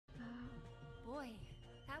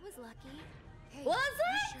That was lucky. Hey, Was you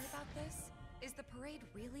it? sure about this? Is the parade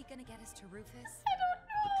really gonna get us to Rufus? I don't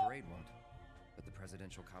know. The parade won't, but the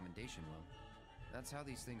presidential commendation will. That's how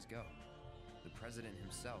these things go. The president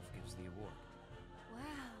himself gives the award.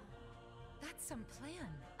 Wow. That's some plan.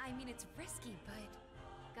 I mean, it's risky, but...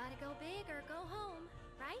 Gotta go big or go home,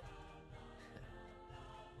 right?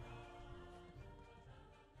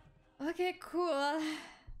 Okay, cool.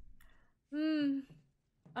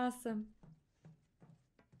 Awesome.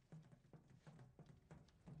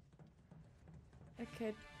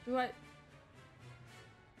 Okay, do I...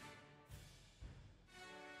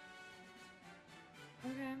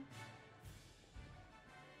 Okay.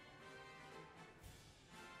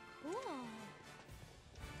 Cool.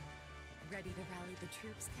 Ready to rally the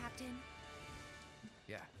troops, Captain?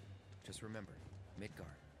 Yeah, just remember, Midgard,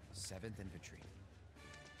 7th Infantry.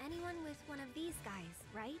 Anyone with one of these guys,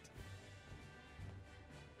 right?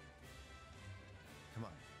 Come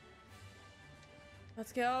on.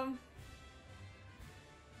 Let's go.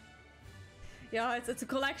 Yeah, it's a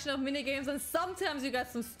collection of minigames and sometimes you got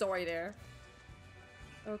some story there.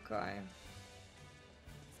 Okay.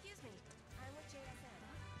 Excuse me, I'm with JSN.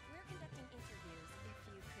 We're conducting interviews, if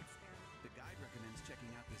you could spare me. The guide recommends checking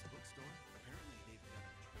out this bookstore. Apparently they've got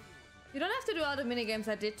a trio. You don't have to do all the minigames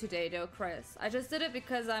I did today though, Chris. I just did it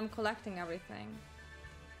because I'm collecting everything.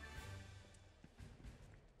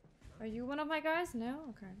 Are you one of my guys? No?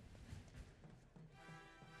 Okay.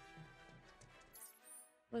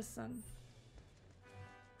 Listen.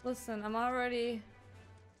 Listen, I'm already...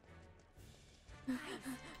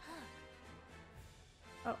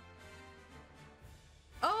 Oh.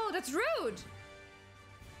 Oh, that's rude!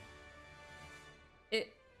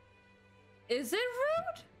 Is it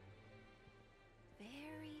rude?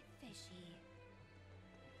 Very fishy.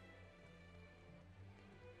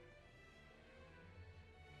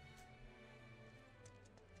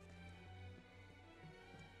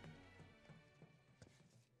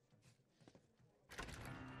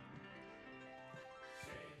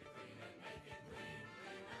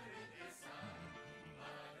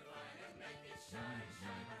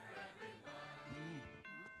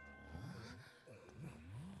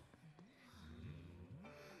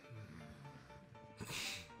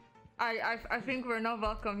 I think we're not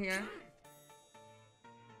welcome here.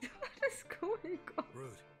 What is going on?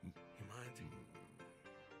 Rude, you mind?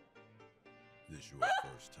 This your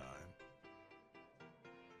first time?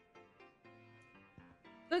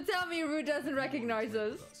 Don't tell me Rude doesn't recognize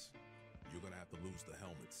us. You're gonna have to lose the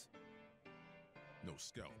helmets. No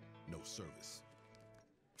scout, no service.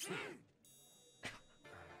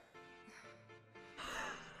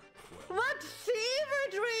 What fever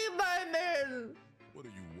dream I'm in? What are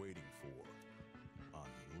you waiting for?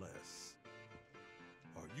 Unless...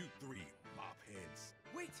 Are you three mop heads?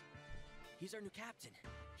 Wait! He's our new captain.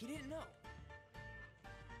 He didn't know.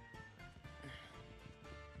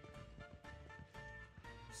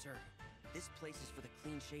 Sir, this place is for the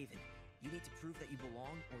clean-shaven. You need to prove that you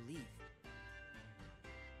belong or leave.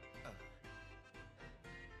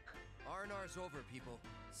 R&R's over, people.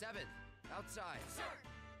 7th, outside. Sir!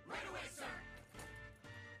 Right away, sir!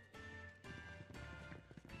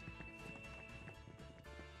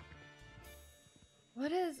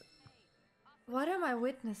 What am I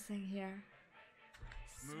witnessing here?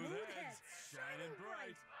 Smooth heads, shining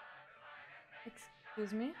bright.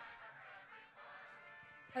 Excuse me?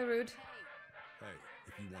 Hi, Rude. Hey,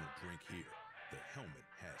 if you want to drink here, the helmet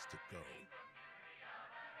has to go.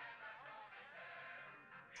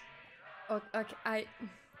 Oh, okay,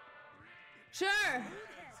 Sure!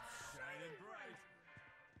 Shining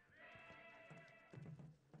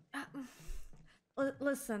bright.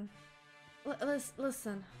 Listen.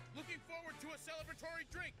 Listen. Looking forward to a celebratory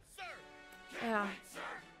drink, sir! Yeah. Wait, sir!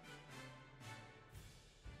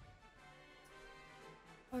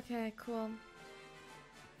 Okay, cool.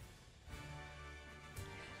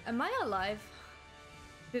 Am I alive?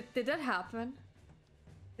 Did that happen?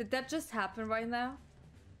 Did that just happen right now?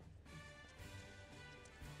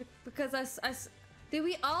 Because did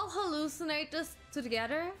we all hallucinate this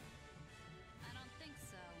together? I don't think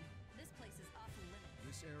so. This place is off limits.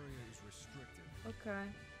 This area is restricted. Okay.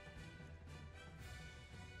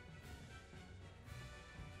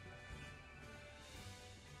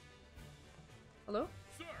 Hello?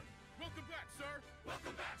 Sir! Welcome back, sir!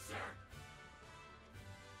 Welcome back, sir!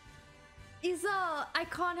 Isa, I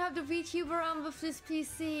can't have the VTuber on with this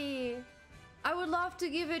PC. I would love to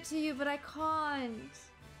give it to you, but I can't.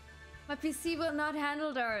 My PC will not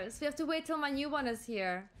handle those. We have to wait till my new one is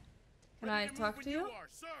here. Can I talk to you?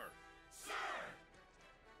 Sir! Sir!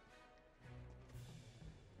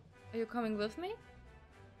 Are you coming with me?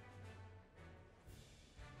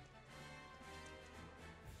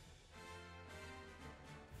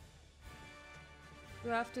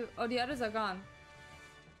 Do I have to? Oh, the others are gone.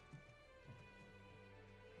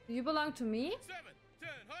 Do you belong to me? 7, 10,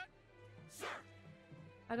 hut. Sir.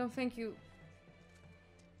 I don't think you...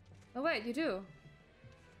 Oh wait, you do.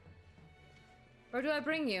 Where do I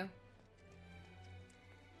bring you?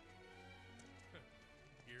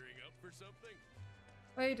 Gearing up for something?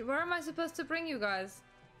 Wait, where am I supposed to bring you guys?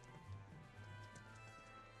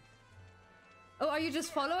 Oh, are you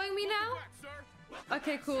just following me now? Back, sir.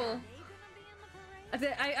 Okay, cool.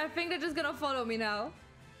 I think they're just gonna follow me now.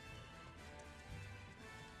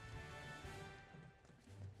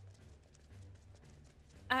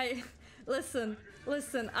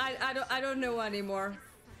 Listen, I don't know anymore.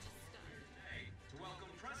 To welcome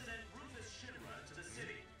President Rufus Shinra to the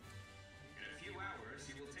city. In a few hours,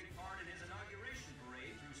 he will take part in his inauguration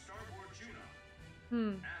parade through Starboard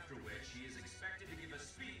Juno. After which, he is expected to give a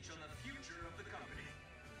speech on the future of the company.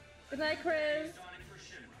 Good night, Chris. It's dawning for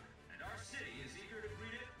Shinra, and our city is eager to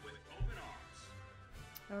greet it with open arms.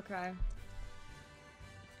 Okay.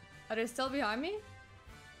 Are they still behind me?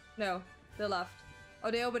 No, they left. Oh,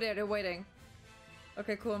 they're over there, they're waiting.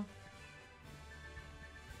 Okay, cool.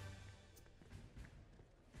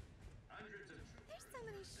 Hundreds of troops There's so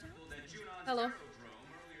many shows. assembled at Junon's Hello. aerodrome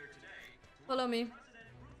earlier today to Follow me. welcome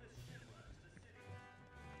President Rufus Shinra to the city.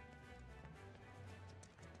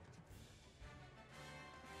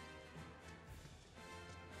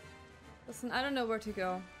 Listen, I don't know where to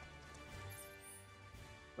go.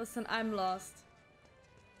 Listen, I'm lost.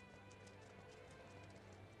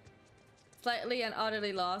 Slightly and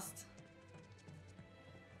utterly lost.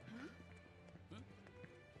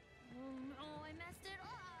 Oh no, I messed it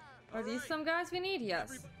up. Are these some guys we need?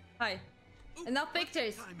 Yes. Hi. Enough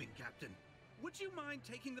pictures. Timing, Captain. Would you mind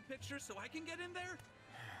taking the picture so I can get in there?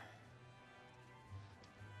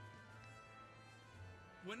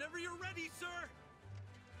 Whenever you're ready, sir.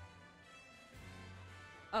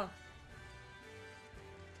 Oh.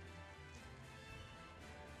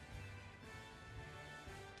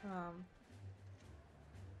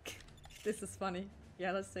 This is funny.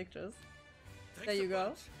 Yeah, let's take this. Thanks There you a go.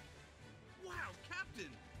 bunch. Wow, Captain!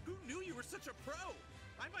 Who knew you were such a pro?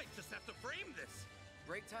 I might just have to frame this.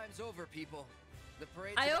 Break time's over, people. The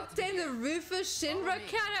parade's I about to obtained the begin. Rufus Follow Shinra me.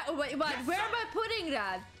 cannon. Oh wait, what? Yes, Where sir. am I putting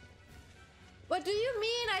that? What do you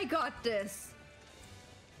mean I got this?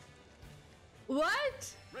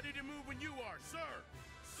 What? Ready to move when you are, sir.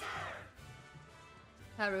 Sir.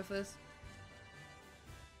 Hi, Rufus.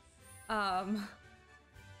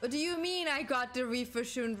 What do you mean I got the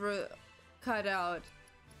Rufus Shinra cut out?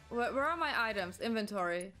 Where are my items?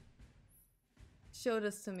 Inventory. Show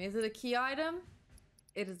this to me. Is it a key item?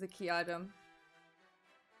 It is a key item.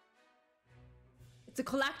 It's a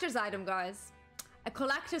collector's item, guys. A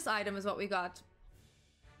collector's item is what we got.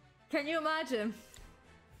 Can you imagine?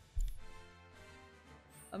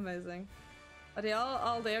 Amazing. Are they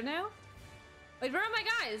all there now? Wait, where are my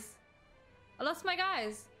guys? I lost my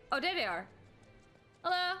guys. Oh, there they are.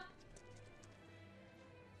 Hello.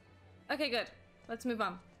 Okay, good. Let's move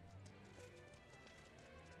on.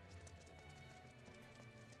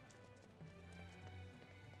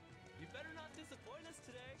 You better not disappoint us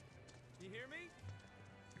today. You hear me?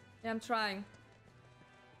 Yeah, I'm trying.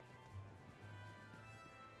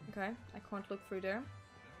 Okay, I can't look through there.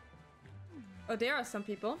 Oh, there are some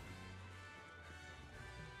people.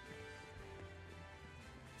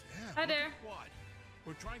 Damn, Hi there. What?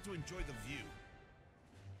 We're trying to enjoy the view.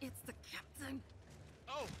 It's the captain.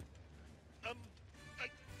 Oh,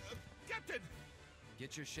 Captain.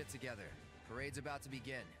 Get your shit together. Parade's about to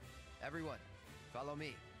begin. Everyone, follow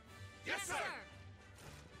me. Yes, sir.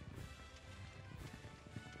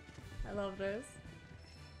 I love this.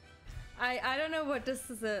 I don't know what this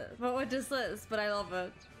is, what this is, but I love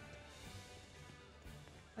it.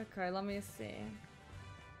 Okay, let me see.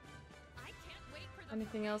 I can't wait for the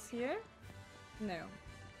Anything else here? No.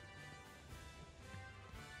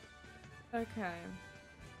 Okay.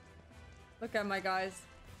 Look at my guys.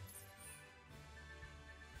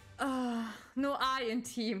 No I in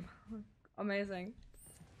team. Amazing.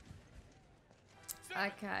 7,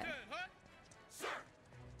 Okay. 10, hut. Sir.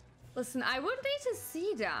 Listen, I would need to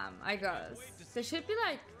see them, I guess. There should be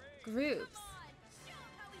like groups. Come on, show 'em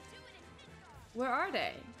how we do it in Midgard. Where are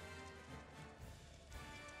they?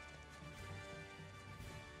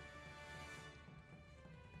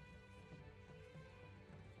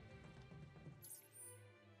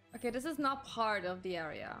 Okay, this is not part of the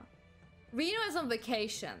area. Reno is on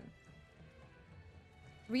vacation.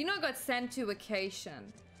 Reno got sent to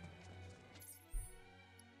vacation.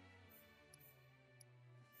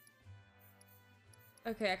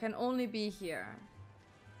 Okay, I can only be here.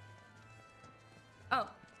 Oh,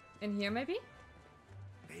 in here maybe?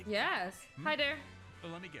 Yes. Hi there.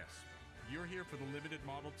 Let me guess. You're here for the limited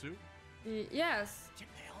model too? Yes. Check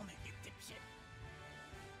the helmet, you dipshit.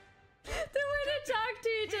 The way they talk to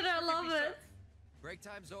each other, I love it. Break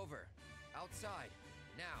time's over. Outside.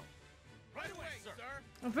 Now. Right away, sir.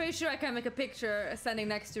 I'm pretty sure I can make a picture standing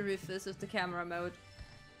next to Rufus with the camera mode.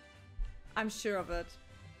 I'm sure of it.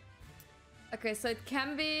 Okay, so it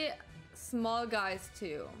can be small guys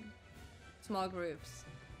too. Small groups.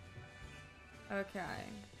 Okay.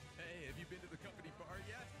 Hey, have you been to the company bar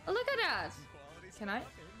yet? Oh, look at that. Can I?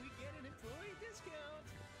 We get an employee discount.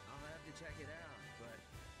 I'll have to check it out, but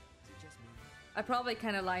is it just me? I probably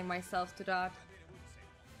kind of lying myself to that.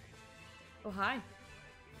 Oh, hi.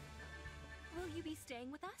 Will you be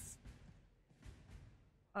staying with us?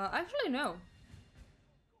 Actually, no.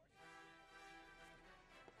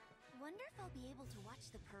 Wonder if I'll be able to watch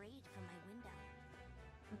the parade from my window.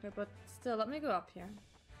 Okay, but still, let me go up here.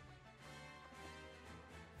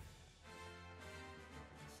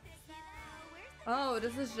 Oh,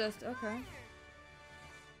 this is just okay.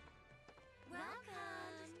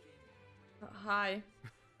 Welcome. Hi.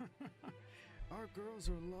 Our girls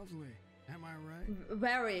are lovely. Am I right?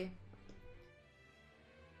 Very.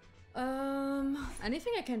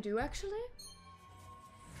 Anything I can do actually?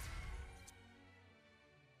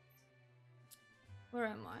 Where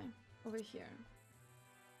am I? Over here.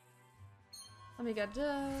 Let me get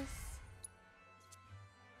this.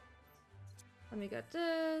 Let me get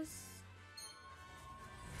this.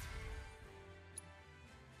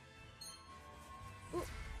 Ooh.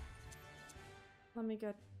 Let me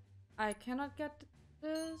get... I cannot get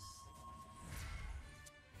this.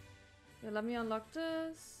 Yeah, let me unlock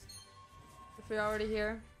this. If we're already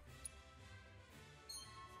here.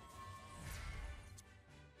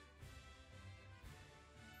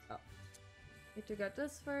 Oh. Need to get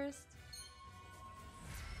this first.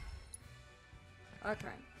 Okay.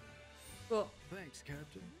 Cool. Thanks,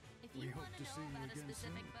 Captain. If We you hope want to to see know you about a again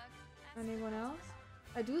specific soon. book, ask Anyone the else?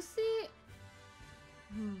 professor. I do see...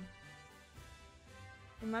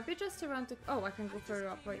 It might be just around the... Oh, I can go further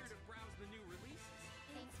up. Wait. Thanks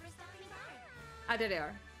for stopping by. Ah, there they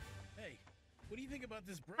are. Hey, what do you think about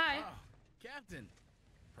this bro? Hi. Oh, Captain.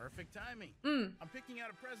 Perfect timing. I'm picking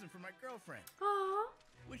out a present for my girlfriend. Aww.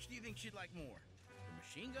 Which do you think she'd like more? The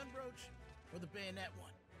machine gun brooch or the bayonet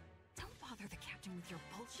one? Don't bother the captain with your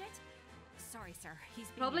bullshit. Sorry, sir. He's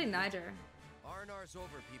being Probably rude. neither. R&R's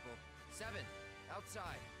over, people. 7.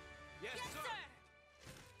 Outside. Yes, sir.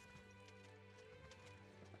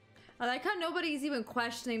 I like how nobody's even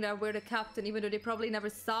questioning that we're the captain, even though they probably never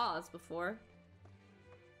saw us before.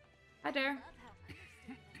 Hi there. Love how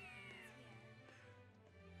understanding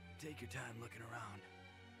Take your time looking around.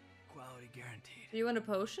 Quality guaranteed. Do you want a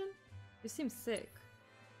potion? You seem sick.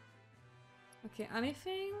 Okay,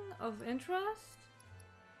 anything of interest?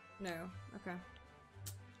 No. Okay.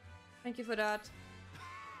 Thank you for that.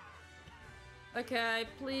 Okay,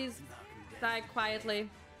 please die quietly.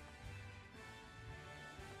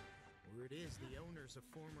 Word is the owner's a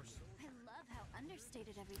former soldier. I love how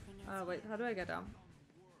understated everything is. Oh wait, how do I get down?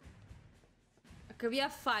 Okay, we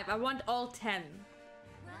have 5. I want all 10.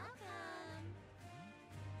 Welcome.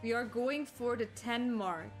 We are going for the 10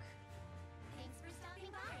 mark. Thanks for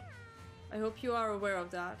stopping by. I hope you are aware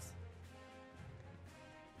of that.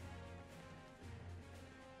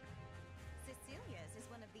 Cecilia's is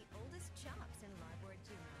one of the oldest shops in Larboard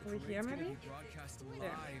Juno. Over here maybe? Broadcast There.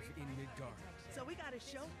 live in Midgard. So we got a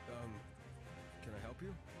show? Can I help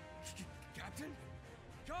you? Captain?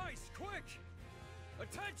 Guys, quick!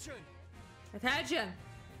 Attention! Attention!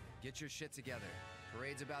 Get your shit together.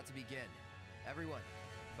 Parade's about to begin. Everyone,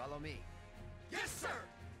 follow me. Yes, sir.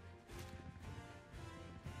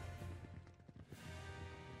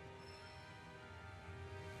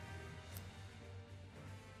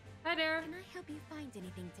 Hi there. Can I help you find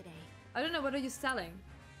anything today? I don't know, what are you selling?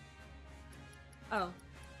 Oh.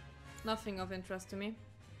 Nothing of interest to me.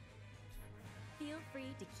 Feel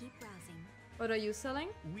free to keep browsing. What are you selling?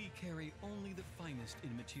 We carry only the finest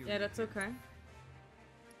in material. Yeah, that's okay.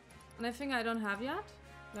 Anything I don't have yet?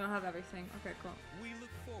 No, I have everything. Okay, cool. We look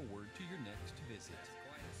forward to your next visit.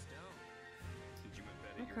 Quite a stone. Did you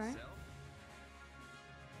embed it Okay. yourself?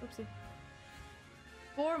 Oopsie.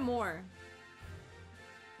 4 more.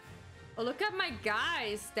 Oh, look at my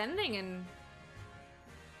guys standing and...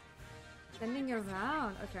 standing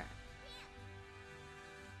around. Okay.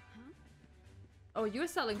 Oh, you're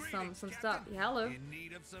selling some stuff. Yeah, hello. In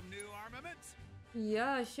need of some new armaments?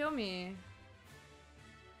 Yeah, show me.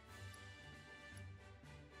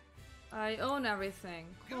 I own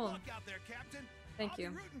everything. Good Cool. luck out there, Captain. Thank I'll you.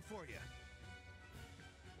 be rooting for you.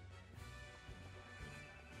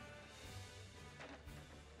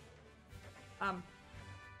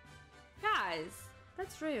 Guys,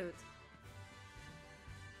 that's rude.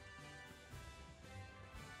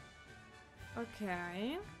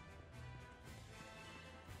 Okay.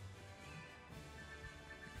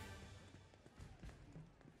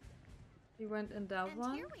 We went in that And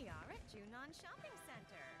one. here we are at Junon Shopping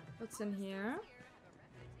Center. What's in here?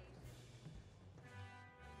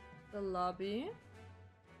 The lobby.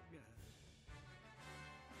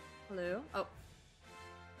 Hello? Oh.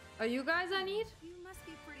 Are you guys I need? You must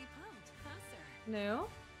be pretty pumped, huh, sir? No.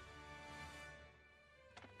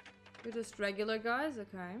 You're just regular guys?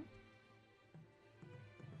 Okay.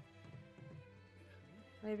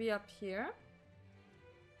 Maybe up here?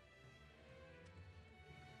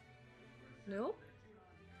 Nope.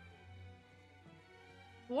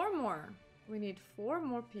 4 more. We need 4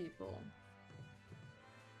 more people.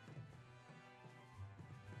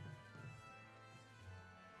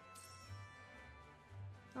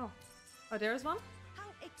 Oh, there's one? How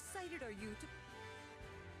excited are you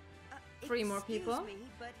to... 3 more people. Excuse me,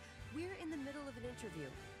 but we're in the middle of an interview.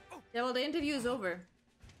 Yeah, well, the interview is over.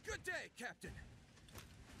 Good day, Captain.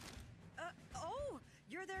 Oh,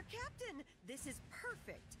 you're their captain. This is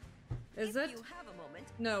perfect. Is if it? you have a moment,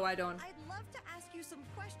 No, I don't. I'd love to ask you some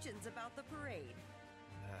questions about the parade.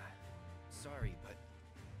 Sorry, but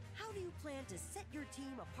How do you plan to set your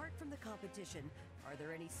team apart from the competition? Are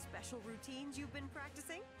there any special routines you've been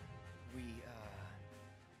practicing? we,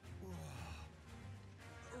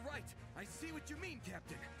 Right, I see what you mean,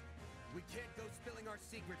 Captain. We can't go spilling our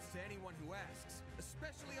secrets to anyone who asks,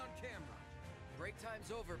 especially on camera. Break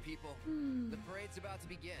time's over, people. The parade's about to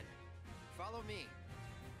begin. Follow me.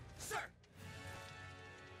 Sir!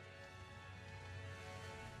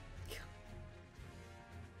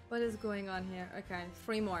 What is going on here? Okay,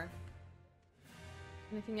 3 more.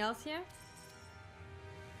 Anything else here?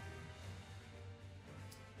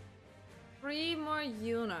 3 more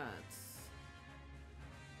units.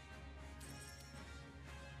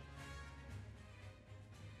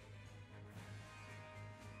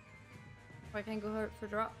 I can go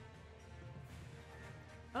further up.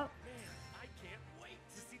 Oh. Man, I can't wait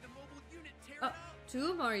to see the mobile unit tear Oh, it up.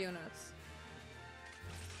 2 more units.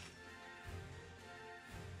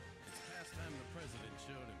 It's past time the president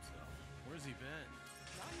showed himself. Where's he been?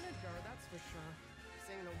 Not in Midgar, that's for sure.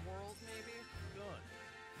 Seeing the world, maybe? Good.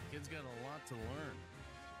 Kid's got a lot to learn.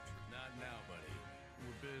 Not now, buddy.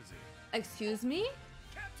 We're busy. Excuse me?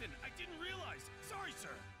 Captain, I didn't realize. Sorry,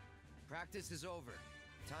 sir. Practice is over.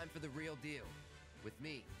 Time for the real deal. With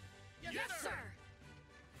me. Yes, sir.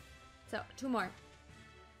 So, 2 more.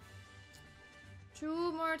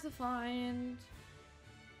 2 more to find.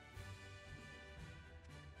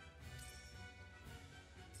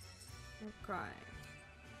 Okay.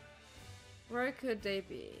 Where could they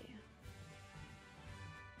be?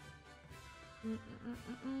 Come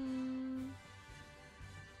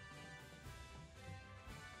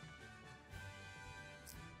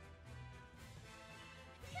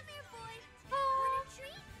here, boy. Want a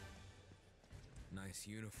treat? nice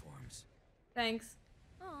uniforms. Thanks.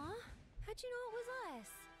 Aw, how'd you know it was us?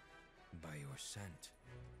 By your scent.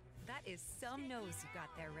 That is some nose you got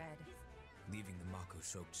there, Red. Leaving the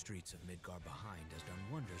Mako-soaked streets of Midgar behind has done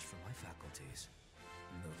wonders for my faculties.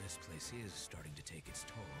 Though this place is starting to take its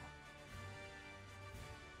toll.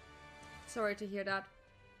 Sorry to hear that.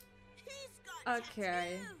 He's got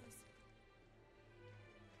Okay. tattoos.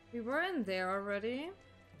 We were in there already.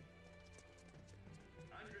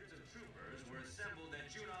 Hundreds of troopers were assembled at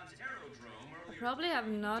Junon's aerodrome I earlier. probably have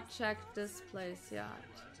not checked this place yet.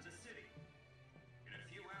 To the city. In a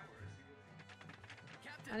few hours, you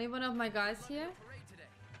will... Any one of my guys here?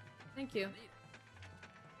 Thank you.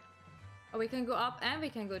 Oh, we can go up and we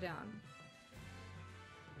can go down.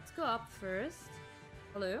 Let's go up first.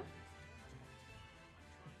 Hello?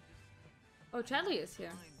 Oh, Charlie is here.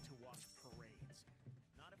 Time to watch parades.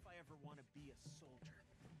 Not if I ever want to be a soldier.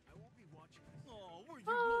 I won't be watching. Oh, were you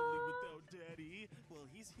lonely without Daddy? Well,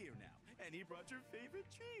 he's here now, and he brought your favorite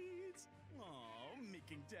treats. Oh,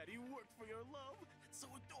 making Daddy work for your love. It's so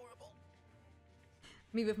adorable.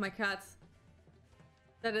 Me with my cats.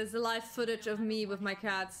 That is the live footage of me with my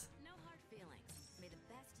cats. No hard feelings. May the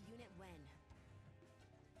best unit win.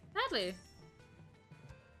 Sadly.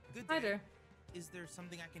 Good Hi day. there. Is there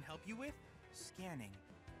something I can help you with? Scanning.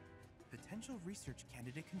 Potential research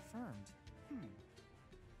candidate confirmed.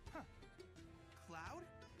 Huh. Cloud?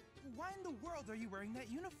 Why in the world are you wearing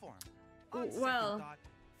that uniform? On second well. thought,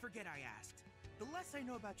 forget I asked. The less I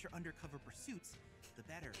know about your undercover pursuits, the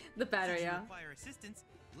better. The better, Should you yeah. require assistance,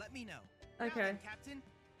 let me know. Now Okay. then, Captain,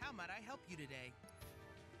 how might I help you today?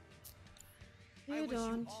 I You wish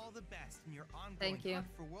don't. you all the best in your ongoing Thank you. hunt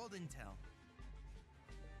for world intel.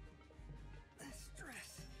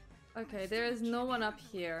 Okay, there is no one up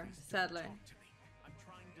here, sadly.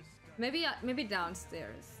 Maybe maybe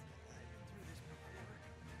downstairs.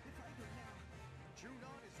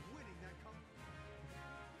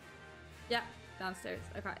 Yeah, downstairs.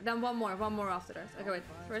 Okay, then one more after this. Okay, wait.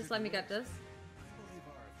 First, let me get this.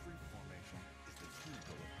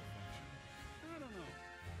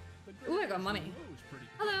 Ooh, I got money.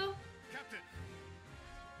 Hello. Captain.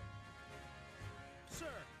 Sir,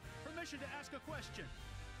 permission to ask a question.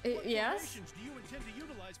 What Yes. formations do you intend to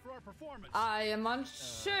utilize for our performance? I am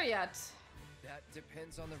unsure yet. That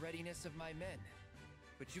depends on the readiness of my men.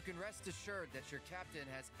 But you can rest assured that your captain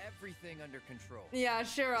has everything under control. Yeah,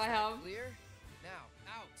 sure, I have. Clear? Now,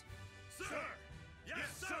 out. Sir!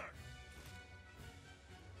 Yes, sir!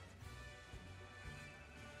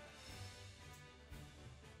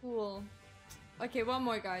 Cool. Okay, one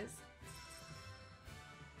more, guys.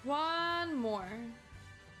 One more.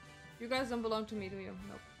 You guys don't belong to me, do you?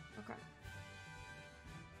 Nope. Okay.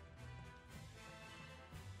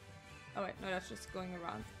 Oh wait, no, that's just going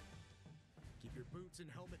around. Keep your boots and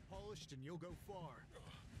helmet polished and you'll go far.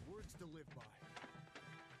 Words to live by.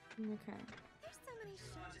 Okay. There's so many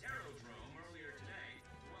shows.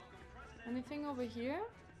 Anything over here?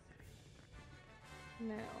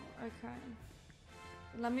 No. Okay.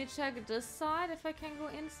 Let me check this side if I can go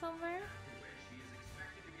in somewhere.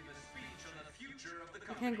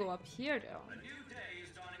 I can go up here though.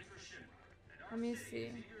 Let me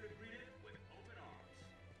see.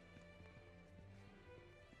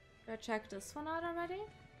 Did I check this one out already?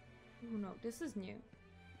 Oh no, this is new.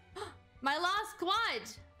 My last squad!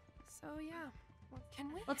 So yeah,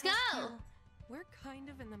 can we? Let's help go! you? We're kind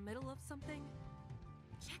of in the middle of something.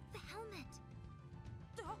 Check the helmet.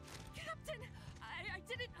 Oh, Captain, I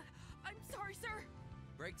didn't. I'm sorry, sir.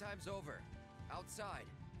 Break time's over. Outside.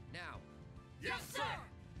 Now. Yes, sir.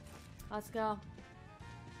 Let's go.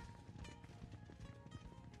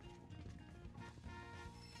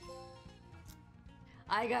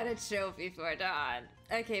 I got a trophy for that.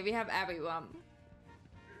 Okay, we have everyone.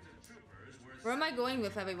 Where am I going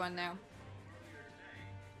with everyone now?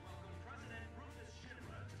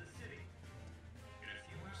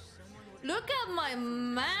 Look at my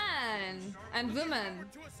man and women.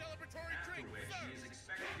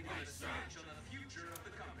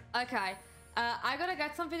 Okay, I gotta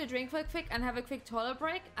get something to drink quick and have a quick toilet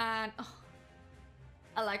break. And oh,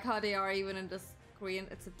 I like how they are even in the screen.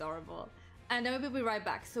 It's adorable. And then we'll be right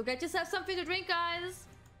back. So get yourself something to drink, guys.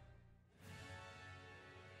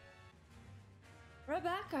 Right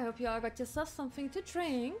back. I hope you all got yourself something to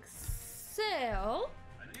drink. So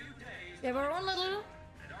we have our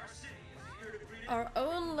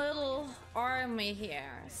own little army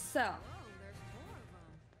here. So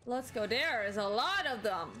let's go. There is a lot of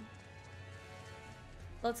them.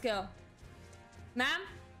 Let's go. Ma'am,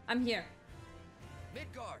 I'm here.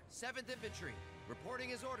 Midgar, 7th Infantry.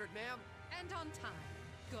 Reporting as ordered, ma'am. And on time.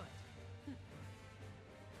 Good.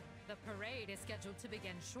 The parade is scheduled to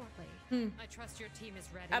begin shortly. I trust your team is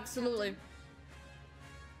ready. Absolutely. Captain?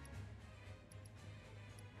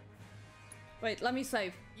 Wait, let me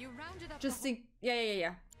save. You rounded up Just the think.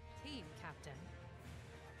 Yeah. team, Captain.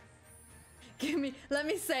 Give me. Let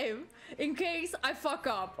me save. In case I fuck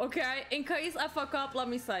up, okay? In case I fuck up, let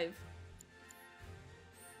me save.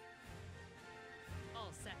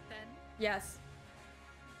 All set then? Yes.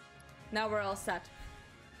 Now we're all set.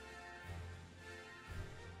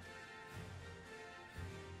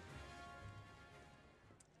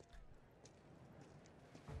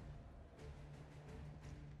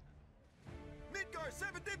 Midgar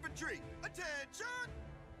 7th Infantry, attention!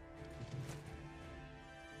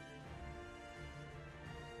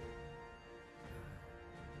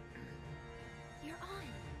 You're on.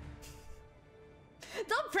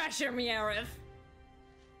 Don't pressure me, Aerith.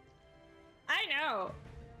 I know.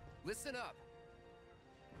 Listen up.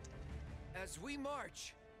 As we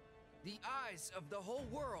march, the eyes of the whole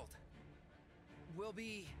world will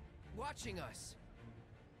be watching us.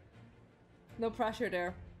 No pressure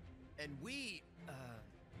there. And we,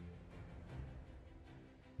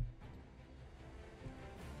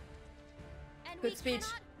 And Good we speech.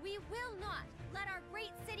 cannot, we will not let our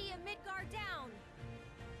great city of Midgar down.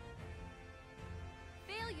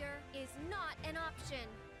 Failure is not an option.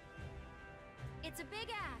 It's a big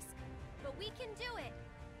ask, but we can do it.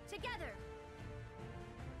 Together.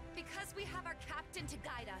 Because we have our captain to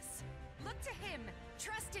guide us. Look to him,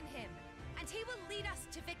 trust in him, and he will lead us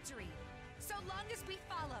to victory. So long as we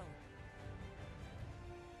follow.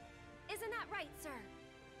 Isn't that right, sir?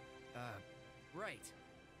 right.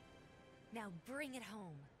 Now bring it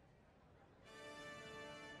home.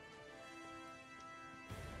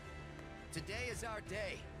 Today is our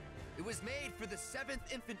day. It was made for the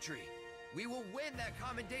 7th Infantry. We will win that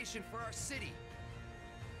commendation for our city.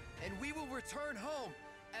 And we will return home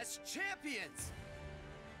as champions!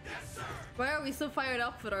 Yes, sir! Why are we so fired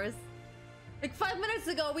up for this? Like 5 minutes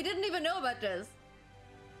ago, we didn't even know about this.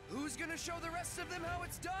 Who's gonna show the rest of them how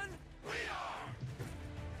it's done? We are!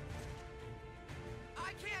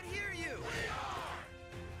 I can't hear you! We are!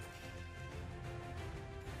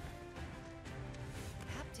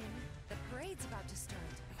 Captain, the parade's about to start.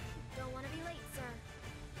 Don't want to be late, sir.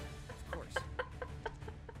 Of course.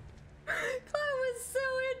 Chloe was so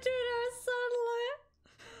into her suddenly.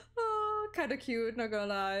 Oh, kind of cute, not gonna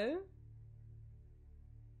lie.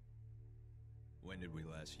 When did we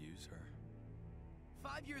last use her?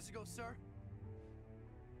 5 years ago, sir.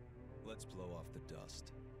 Let's blow off the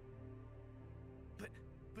dust.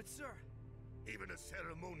 But sir... Even a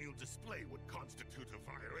ceremonial display would constitute a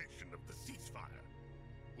violation of the ceasefire.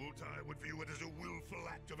 Wutai would view it as a willful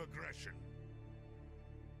act of aggression.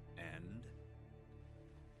 And?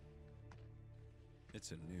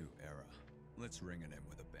 It's a new era. Let's ring it in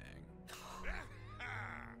with a bang.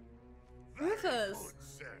 Rufus! Good,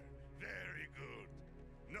 sir. Very good.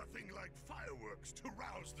 Nothing like fireworks to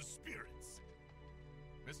rouse the spirits.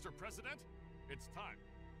 Mr. President, it's time.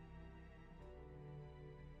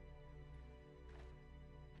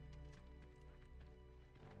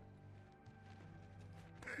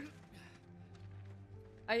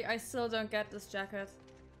 I still don't get this jacket.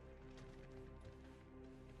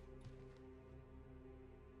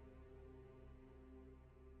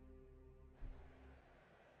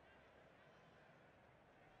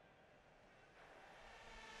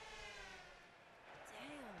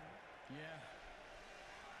 Damn. Yeah.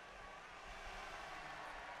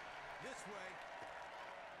 This way.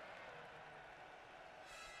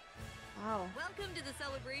 Wow. Welcome to the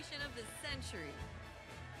celebration of the century.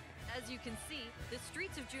 As you can see, the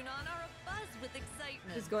streets of Junon are abuzz with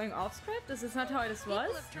excitement. Is going off script? This is not how this was?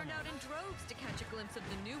 People have turned out in droves to catch a glimpse of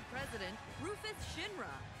the new president, Rufus Shinra.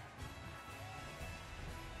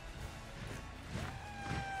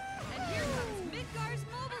 And here comes Midgar's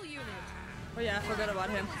mobile unit. Oh yeah, I forgot about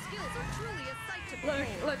him. Mobile skills are truly a sight to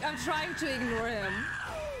behold. Look, I'm trying to ignore him.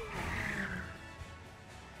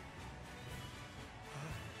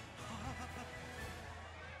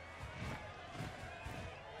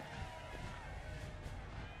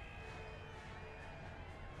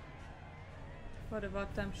 What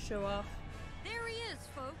about them show off? There he is,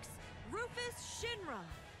 folks. Rufus Shinra.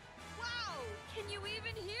 Wow! Can you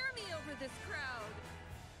even hear me over this crowd?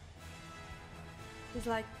 He's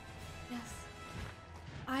like, yes,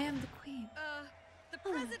 I am the queen. The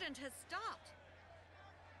president has stopped.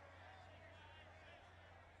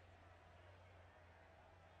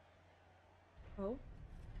 Oh?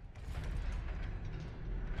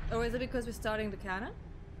 Oh, is it because we're starting the cannon?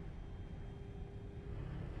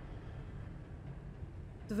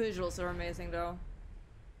 The visuals are amazing, though.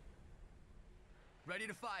 Ready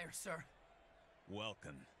to fire, sir.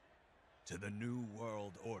 Welcome to the New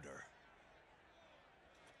World Order.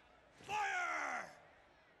 Fire!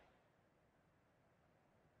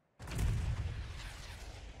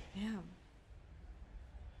 Damn.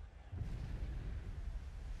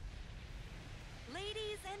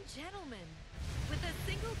 Ladies and gentlemen, with a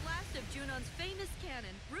single blast of Junon's famous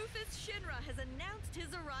cannon, Rufus Shinra has announced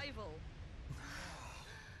his arrival.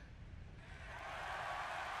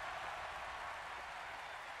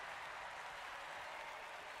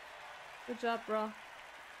 Good job, bro.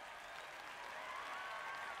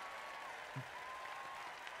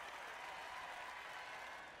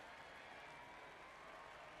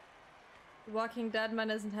 The Walking Dead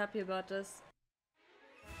man isn't happy about this.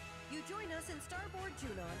 You join us in Starboard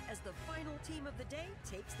Junon as the final team of the day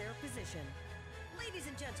takes their position. Ladies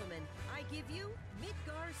and gentlemen, I give you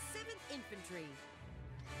Midgar's 7th Infantry.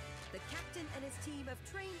 The captain and his team have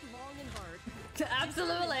trained long and hard.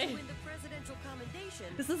 Absolutely. To win the presidential commendation.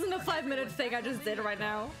 This isn't a 5-minute thing I just did right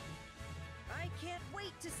now. I can't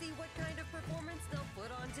wait to see what kind of performance they'll put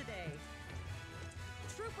on today.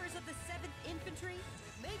 Troopers of the 7th Infantry,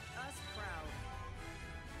 make us proud.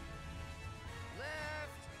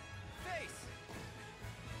 Left face.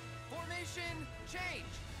 Formation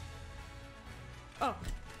change. Oh.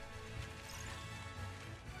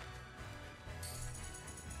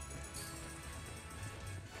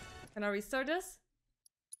 Can I restart this?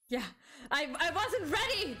 Yeah. I wasn't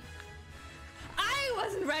ready! I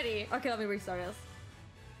wasn't ready! Okay, let me restart this.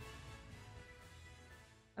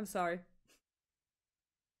 I'm sorry.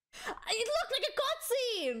 It looked like a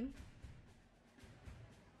cutscene!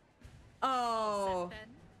 Oh.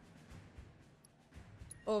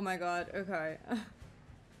 Oh my god, okay.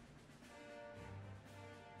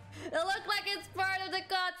 It looked like it's part of the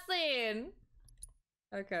cutscene.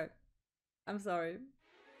 Okay. I'm sorry.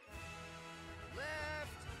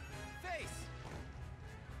 Left face.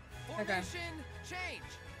 Okay. Formation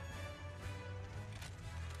change.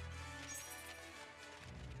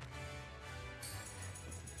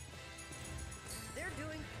 They're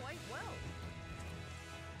doing quite well.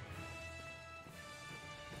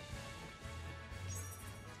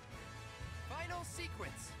 Final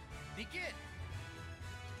sequence. Begin.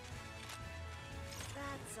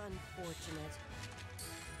 That's unfortunate.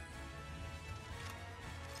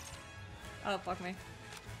 Oh, fuck me.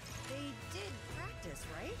 They did practice,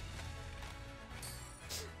 right?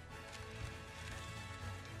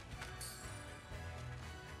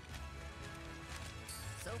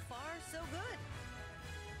 So far, so good.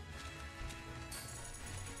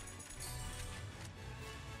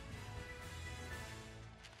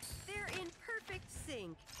 They're in perfect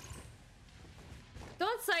sync.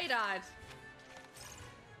 Don't say that.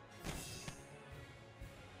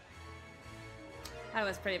 That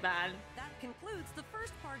was pretty bad. That concludes the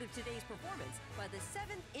first part of today's performance by the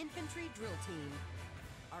 7th Infantry Drill Team.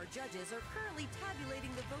 Our judges are currently tabulating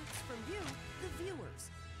the votes from you, the viewers.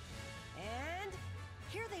 And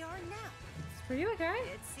here they are now. Are you okay?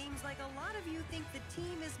 It seems like a lot of you think the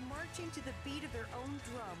team is marching to the beat of their own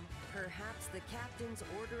drum. Perhaps the captain's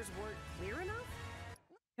orders weren't clear enough?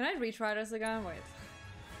 Can I retry this again? Wait.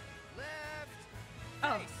 Left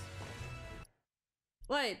Oh. face.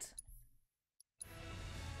 Wait.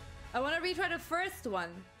 I want to retry the first one.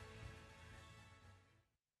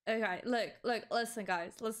 Okay, look, listen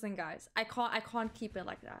guys. I can't keep it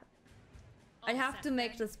like that. I have to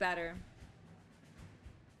make this better.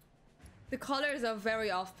 The colors are very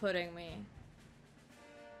off-putting me.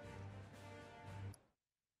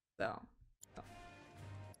 So. Oh.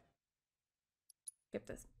 Skip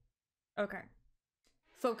this. Okay.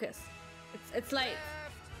 Focus. It's late.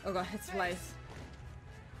 Oh god, it's late.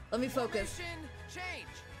 Let me focus. Formation change.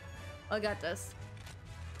 I'll get this.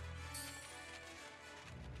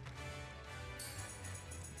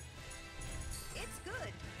 It's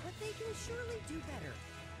good, but they can surely do better.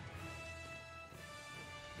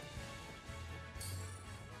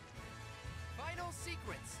 Final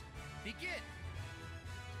sequence. Begin.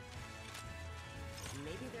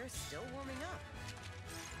 Maybe they're still warming up.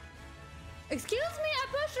 Excuse me, I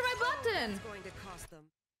pushed the right button. It's going to cost them.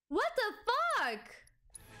 What the fuck?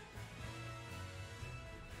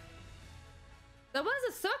 That was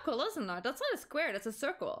a circle, isn't it? That's not a square, that's a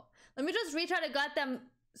circle. Let me just retry the goddamn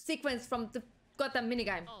sequence from the goddamn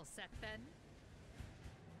minigame. All set then.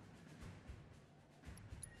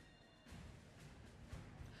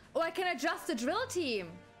 Oh, I can adjust the drill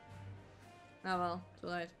team. Oh well, too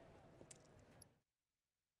late.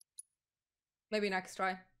 Maybe next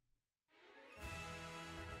try.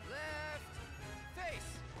 Left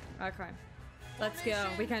face. Okay. Let's go.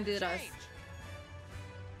 We can do this. Change.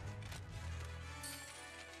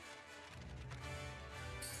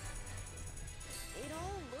 It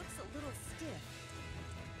all looks a little stiff.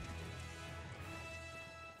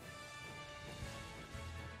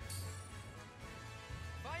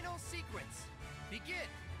 Final sequence. Begin.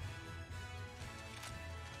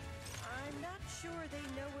 I'm not sure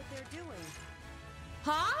they know what they're doing.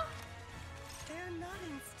 Huh? They're not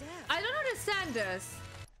in step. I don't understand this.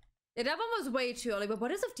 Yeah, that one was way too early, but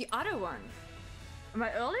what is of the other one? Am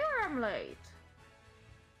I early or am I late?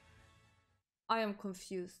 I am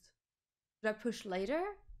confused. Did I push later?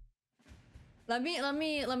 Let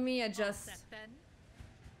me adjust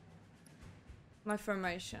my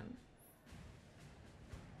formation.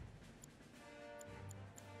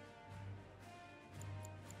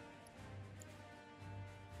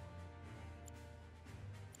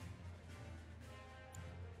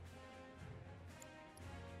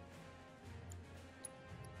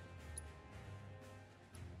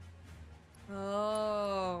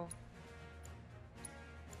 Oh.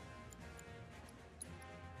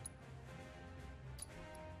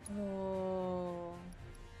 Oh.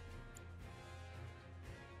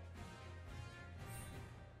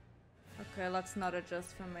 Okay, let's not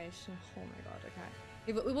adjust formation. Oh my god, okay.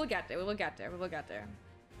 We will get there, we will get there, we will get there.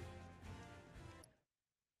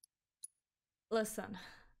 Listen.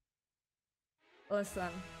 Listen.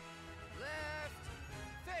 Left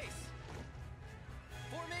face.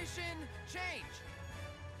 Formation change.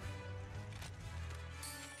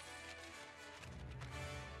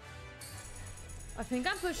 I think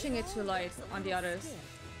I'm pushing it too light on the others.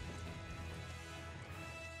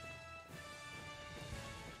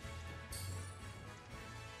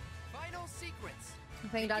 Final sequence. I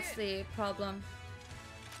think that's the problem.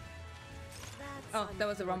 Oh, that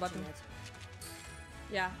was the wrong button.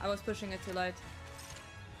 Yeah, I was pushing it too late.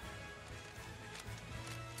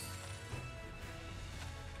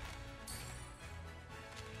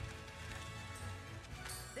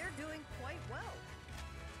 They're doing quite well.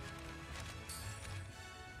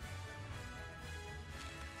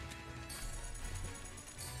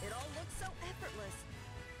 It all looks so effortless.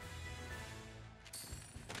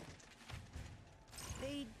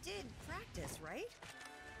 They did practice, right?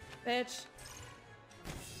 Bitch.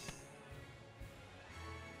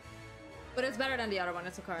 But it's better than the other one,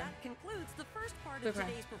 it's okay. That concludes the first part of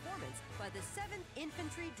today's performance by the 7th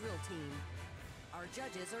Infantry Drill Team. Our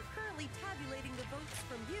judges are currently tabulating the votes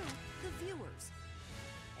from you, the viewers.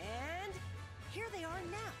 And here they are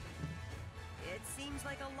now. It seems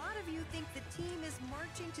like a lot of you think the team is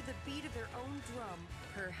marching to the beat of their own drum.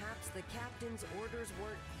 Perhaps the captain's orders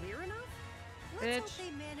weren't clear enough? Let's hope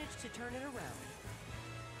they manage to turn it around.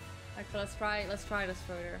 Okay, let's try this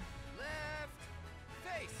further. Left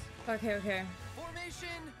face. Okay.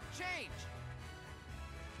 Formation change.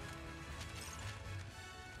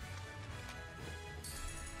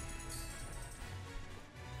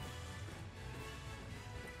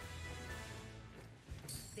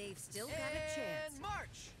 They've still got a chance. And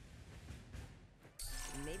march.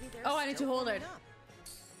 Maybe they're I need to hold it. up.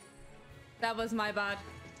 That was my bad.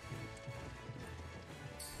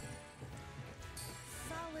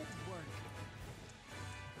 Solid work.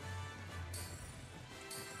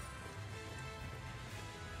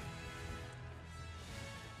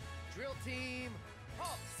 Drill team,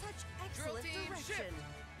 halt. Such Drill excellent team, direction. shift.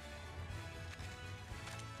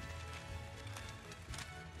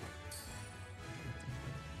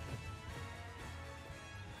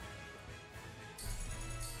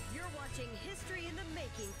 You're watching history in the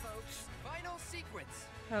making, folks. Final sequence.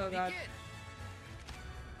 Oh god. Begin.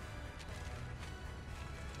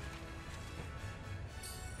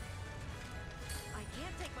 I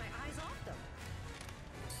can't take my eyes off them.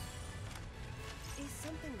 Is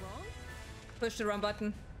something wrong? Push the wrong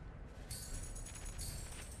button.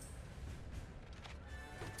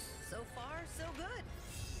 So far, so good.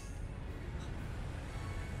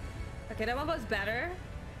 Okay, that one was better.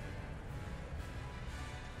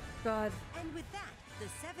 God. And with that, the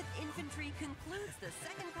 7th Infantry concludes the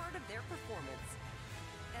second part of their performance.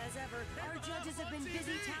 As ever, our judges have been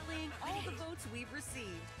busy tallying all the votes we've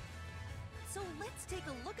received. So let's take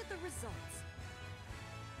a look at the results.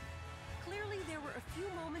 Clearly, there were a few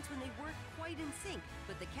moments when they weren't quite in sync,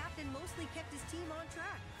 but the captain mostly kept his team on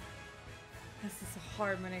track. This is a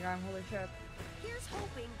hard minigame, holy shit. Here's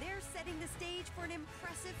hoping they're setting the stage for an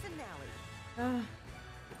impressive finale.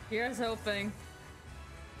 Here's hoping.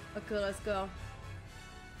 Okay, let's go.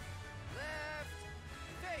 Left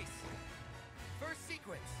face. First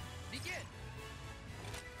sequence. Begin.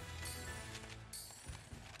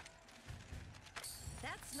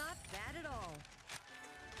 That's not bad at all.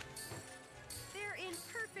 They're in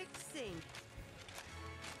perfect sync.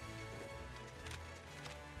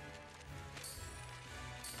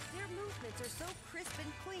 Their movements are so crisp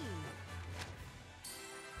and clean.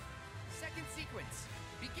 Second sequence.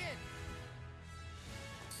 Begin.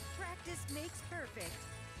 Practice makes perfect.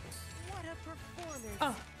 What a performance.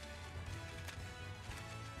 Oh.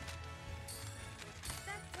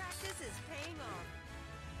 That practice is paying off.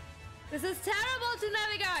 This is terrible to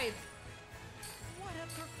navigate. What a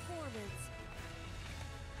performance.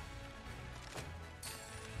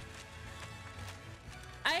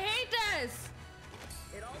 I hate this.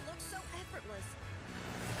 It all looks so effortless.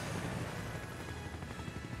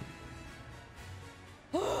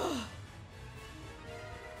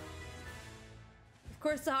 Of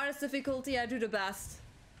course, the hardest difficulty, I do the best.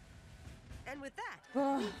 And with that,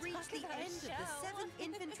 Oh. we've reached the end of the 7th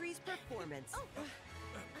Infantry's performance.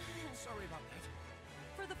 Sorry about that.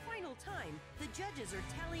 For the final time, the judges are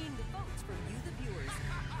tallying the votes from you, the viewers.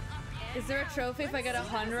 Is there a trophy if I get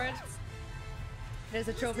 100? There's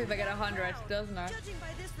a trophy if I get 100, doesn't there? Judging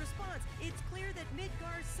by this response, it's clear that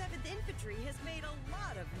Midgar's 7th Infantry has made a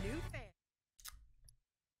lot of new fans.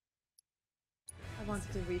 I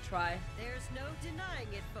wanted to retry. There's no denying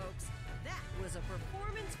it, folks. That was a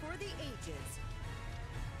performance for the ages.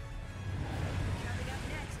 Coming up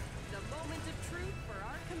next, the moment of truth for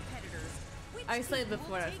our competitors. Which I slayed team before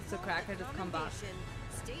will that, take it's a home crack, the I just come back. commendation?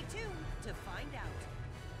 Stay tuned to find out.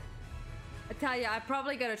 I tell you, I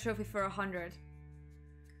probably get a trophy for 100.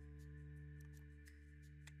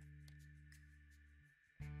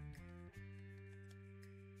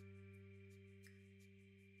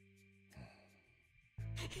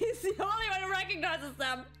 He's the only one who recognizes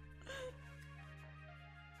them.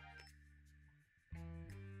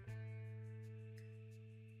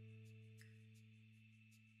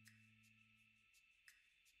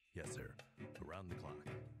 Yes, sir. Around the clock.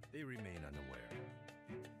 They remain unaware.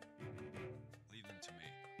 Leave them to me.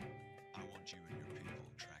 I want you and your people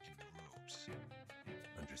tracking the robes.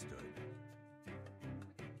 Understood.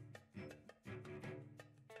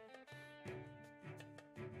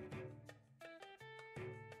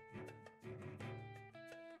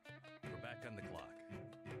 We're back on the clock.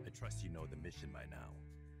 I trust you know the mission by now.